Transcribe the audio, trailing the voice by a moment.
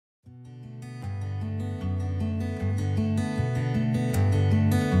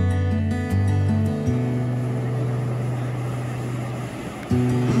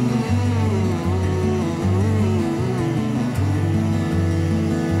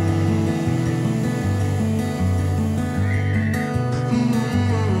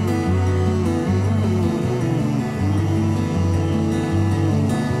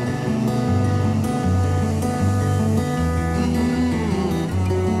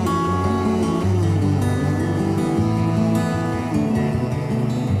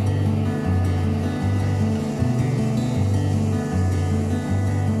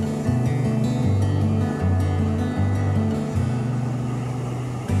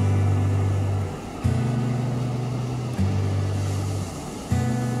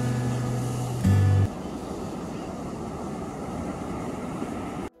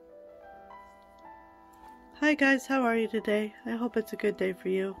Hi guys, how are you today? I hope it's a good day for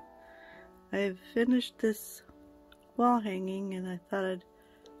you. I've finished this wall hanging and I thought I'd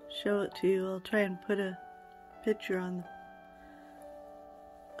show it to you. I'll try and put a picture on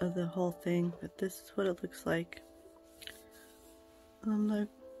of the whole thing, but this is what it looks like. I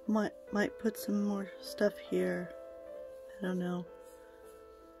might put some more stuff here. I don't know.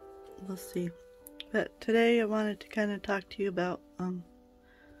 We'll see. But today I wanted to kind of talk to you about it's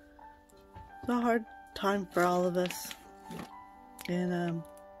a hard time for all of us, and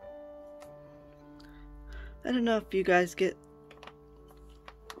I don't know if you guys get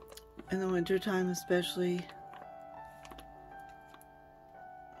in the winter time, especially,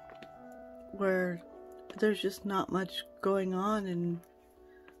 where there's just not much going on and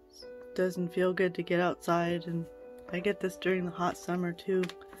it doesn't feel good to get outside, and I get this during the hot summer too.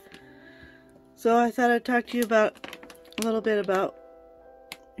 So I thought I'd talk to you about a little bit about,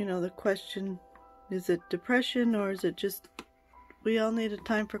 you know, the question, is it depression or is it just we all need a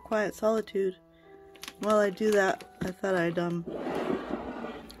time for quiet solitude? While I do that, I thought I'd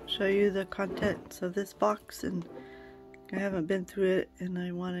show you the contents of this box, and I haven't been through it and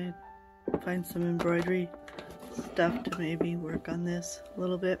I want to find some embroidery stuff to maybe work on this a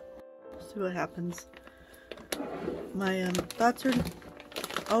little bit. See what happens. My thoughts are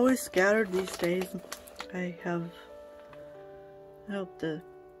always scattered these days. I hope the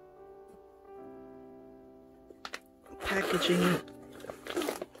packaging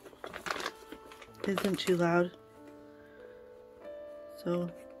isn't too loud. So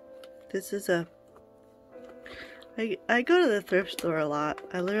this is I go to the thrift store a lot.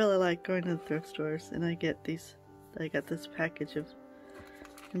 I really like going to the thrift stores, and I got this package of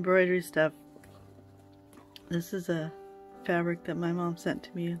embroidery stuff. This is a fabric that my mom sent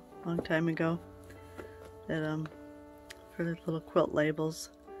to me a long time ago, that for the little quilt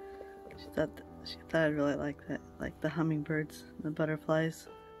labels. She thought I'd really like that, like the hummingbirds, the butterflies,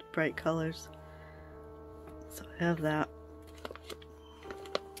 bright colors. So I have that,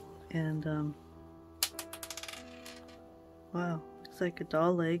 and wow, looks like a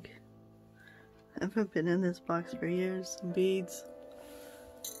doll leg. I haven't been in this box for years. Some beads.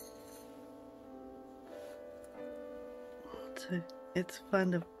 It's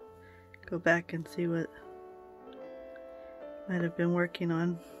fun to go back and see what I might have been working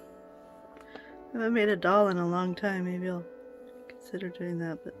on. I haven't made a doll in a long time. Maybe I'll consider doing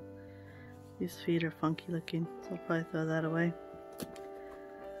that, but these feet are funky looking, so I'll probably throw that away.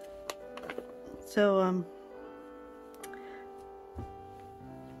 So,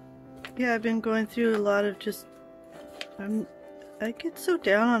 yeah, I've been going through a lot of just, I get so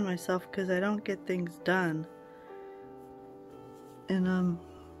down on myself because I don't get things done. And,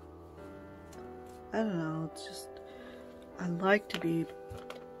 I don't know, it's just, I like to be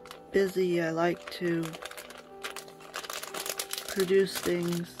busy, I like to produce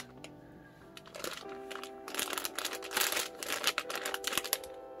things.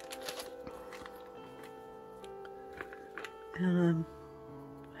 And,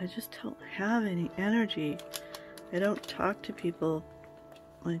 I just don't have any energy. I don't talk to people.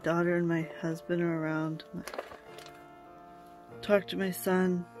 My daughter and my husband are around. Talk to my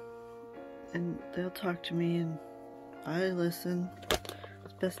son, and they'll talk to me, and I listen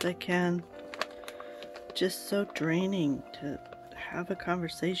as best I can. Just so draining to have a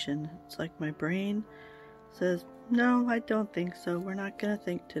conversation. It's like my brain says, no, I don't think so. We're not gonna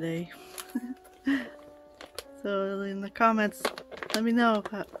think today. So in the comments, let me know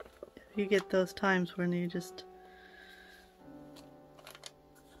if you get those times when you just,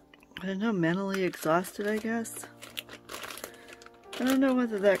 I don't know, mentally exhausted, I guess. I don't know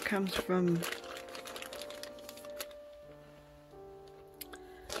whether that comes from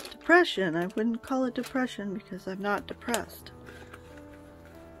depression. I wouldn't call it depression because I'm not depressed.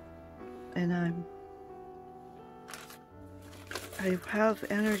 And I have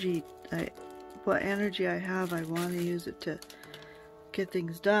energy. What energy I have, I want to use it to get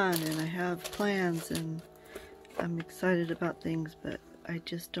things done, and I have plans, and I'm excited about things, but I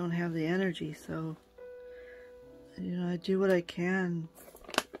just don't have the energy. So, you know, I do what I can,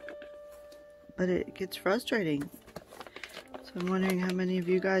 but it gets frustrating. So I'm wondering how many of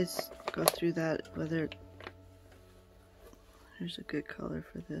you guys go through that, whether, here's a good color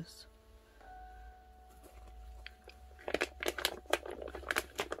for this.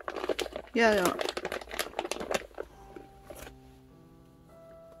 Yeah,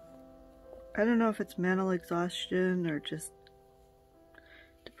 I don't know if it's mental exhaustion or just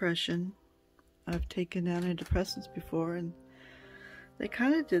depression. I've taken antidepressants before, and they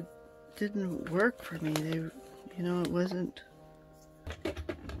kind of didn't work for me. They, you know, it wasn't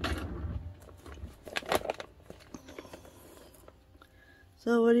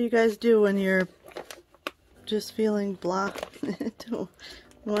So what do you guys do when you're just feeling blah? Don't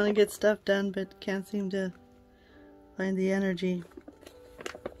want to get stuff done but can't seem to find the energy.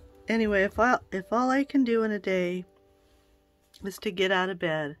 Anyway, if all I can do in a day is to get out of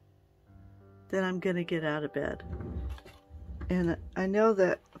bed, then I'm gonna get out of bed. And I know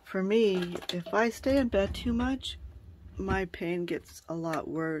that for me, if I stay in bed too much, my pain gets a lot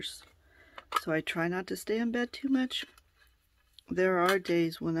worse. So I try not to stay in bed too much. There are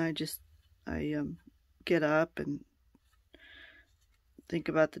days when I get up and think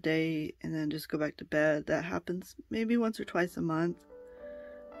about the day and then just go back to bed. That happens maybe once or twice a month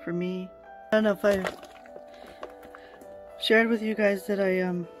for me. I don't know if I shared with you guys that I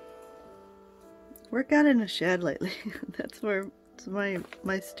work out in a shed lately. That's where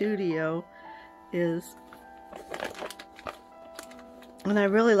my studio is. And I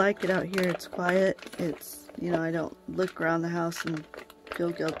really like it out here. It's quiet. It's, you know, I don't look around the house and feel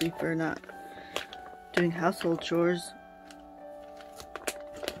guilty for not doing household chores.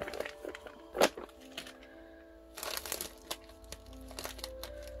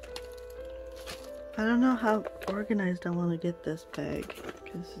 I don't know how organized I want to get this bag,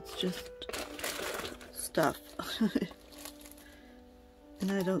 because it's just stuff.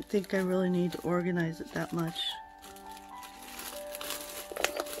 And I don't think I really need to organize it that much.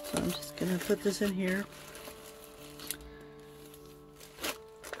 So I'm just going to put this in here.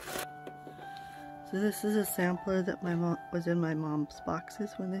 So this is a sampler that my mom was in my mom's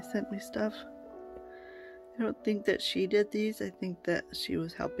boxes when they sent me stuff. I don't think that she did these. I think that she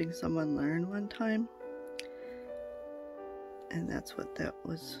was helping someone learn one time. And that's what that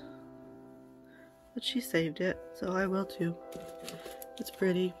was. But she saved it, so I will too. It's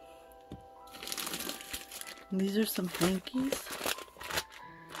pretty. And these are some hankies.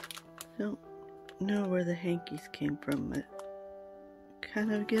 I don't know where the hankies came from, but I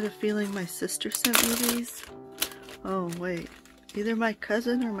kind of get a feeling my sister sent me these. Oh wait, either my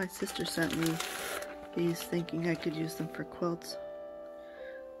cousin or my sister sent me these thinking I could use them for quilts.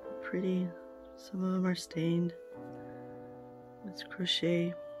 Pretty. Some of them are stained. It's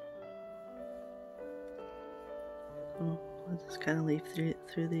crochet. Oh, I'll just kind of leaf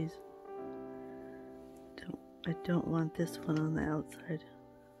through these. I don't want this one on the outside.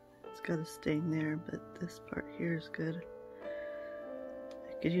 It's got a stain there, but this part here is good.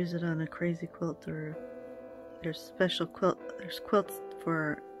 I could use it on a crazy quilt, or there's special there's quilts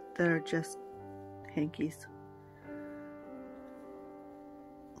that are just hankies.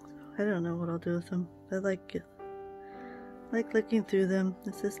 So I don't know what I'll do with them. I like looking through them.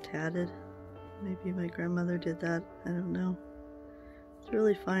 This is tatted. Maybe my grandmother did that. I don't know. It's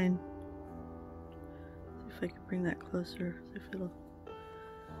really fine. See if I can bring that closer. See if you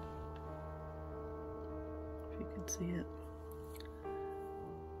can see it.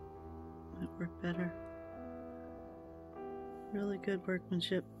 Might work better. Really good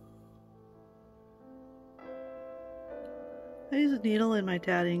workmanship. I use a needle in my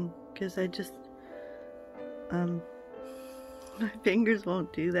tatting because I just my fingers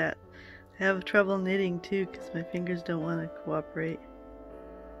won't do that. I have trouble knitting too because my fingers don't want to cooperate.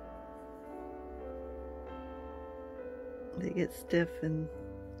 They get stiff and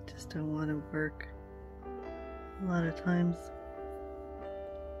just don't want to work a lot of times.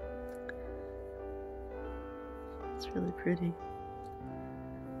 It's really pretty.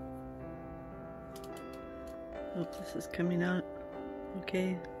 Hope this is coming out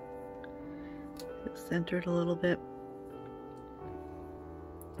okay. It's centered a little bit.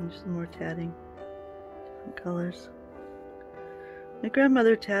 There's some more tatting, different colors. My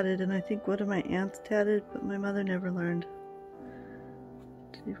grandmother tatted, and I think one of my aunts tatted, but my mother never learned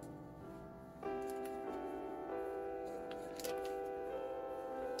to.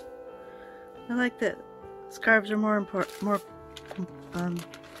 I like that scarves are more important, what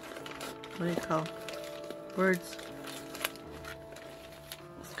do you call words?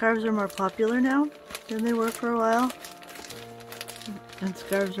 Scarves are more popular now than they were for a while. And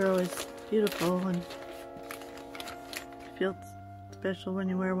scarves are always beautiful and feel special when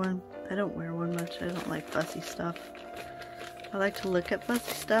you wear one. I don't wear one much. I don't like fussy stuff. I like to look at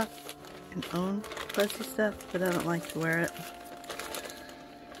fussy stuff and own fussy stuff, but I don't like to wear it.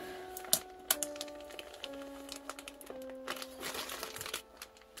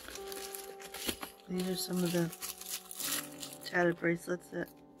 These are some of the tatted bracelets that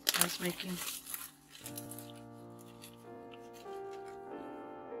I was making.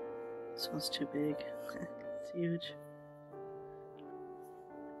 This one's too big. It's huge.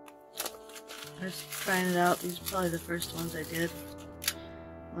 I was trying it out. These are probably the first ones I did.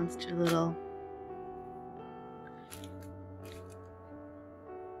 One's too little.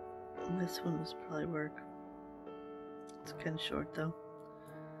 This one was probably work. It's kind of short though.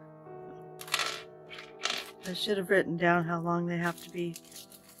 I should have written down how long they have to be,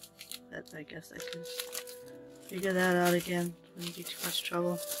 but I guess I could figure that out again. Wouldn't be too much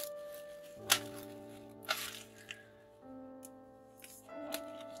trouble.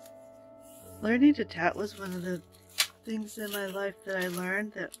 Learning to tat was one of the things in my life that I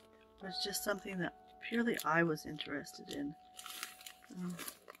learned that was just something that purely I was interested in. I'm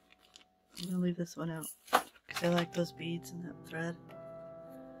going to leave this one out because I like those beads and that thread.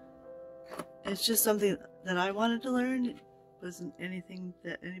 It's just something that I wanted to learn. It wasn't anything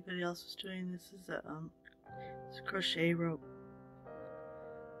that anybody else was doing. This is it's a crochet rope.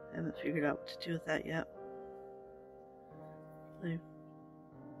 I haven't figured out what to do with that yet.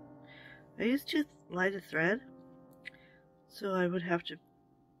 I used too light a thread, so I would have to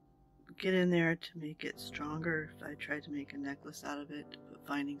get in there to make it stronger if I tried to make a necklace out of it to put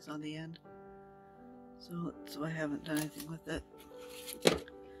findings on the end. So I haven't done anything with it.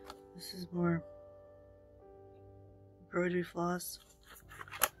 This is more embroidery floss,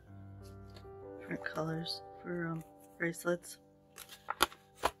 different colors for bracelets.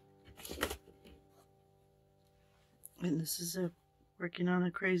 And this is working on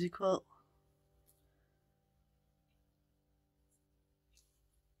a crazy quilt.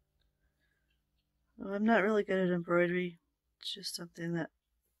 Well, I'm not really good at embroidery. It's just something that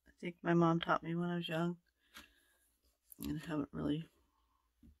I think my mom taught me when I was young. And I haven't really...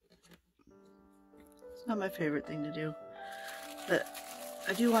 It's not my favorite thing to do. But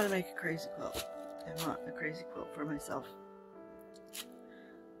I do want to make a crazy quilt. I want a crazy quilt for myself.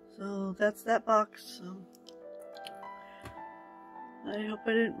 So that's that box. I hope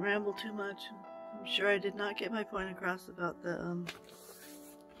I didn't ramble too much. I'm sure I did not get my point across about the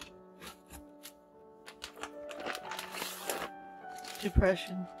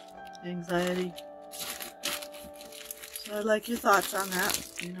depression, anxiety. So I'd like your thoughts on that.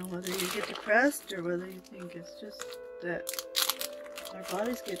 You know, whether you get depressed or whether you think it's just that our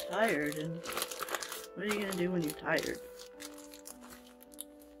bodies get tired, and what are you going to do when you're tired?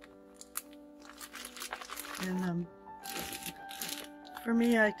 And for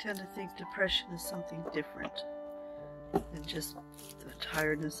me, I tend to think depression is something different than just the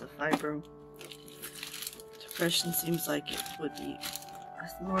tiredness of fibro. Depression seems like it would be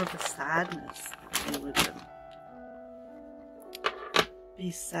more of a sadness. It would be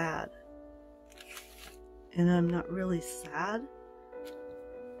sad. And I'm not really sad.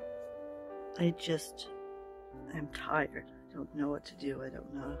 I just am tired. I don't know what to do. I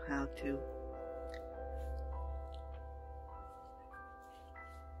don't know how to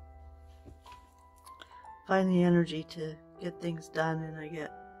find the energy to get things done, and I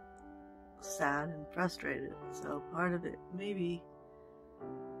get sad and frustrated. So part of it maybe,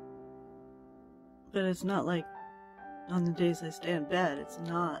 but it's not like on the days I stay in bed, it's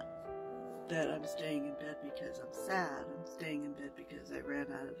not that I'm staying in bed because I'm sad. I'm staying in bed because I ran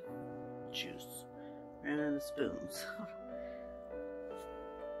out of juice, ran out of spoons.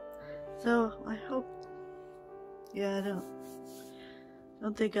 So I hope, yeah, I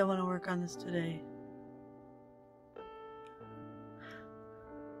don't think I want to work on this today.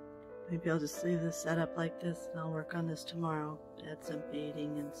 Maybe I'll just leave this set up like this and I'll work on this tomorrow. Add some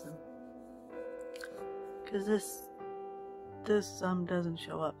beading and some, because this doesn't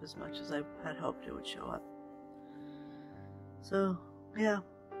show up as much as I had hoped it would show up. So yeah,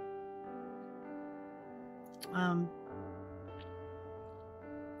 I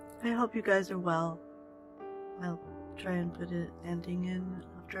hope you guys are well. I'll try and put an ending in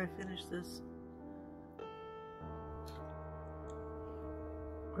after I finish this.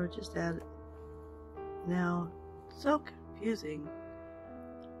 Or just add it now. It's so confusing.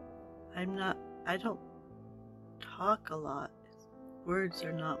 I don't talk a lot. Words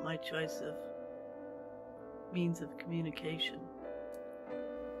are not my choice of means of communication.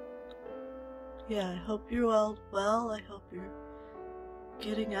 Yeah, I hope you're all well. I hope you're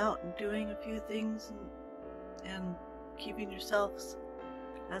getting out and doing a few things and keeping yourselves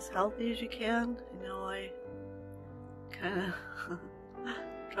as healthy as you can. I know I kind of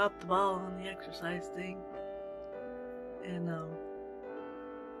dropped the ball on the exercise thing, and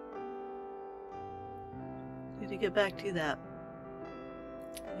need to get back to that.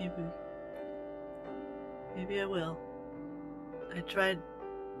 Maybe I will. I tried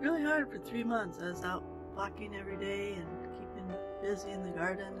really hard for 3 months. I was out walking every day and keeping busy in the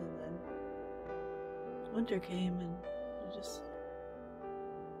garden, and then winter came and I just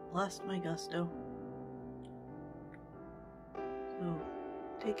lost my gusto. So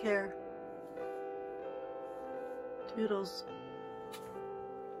take care. Toodles.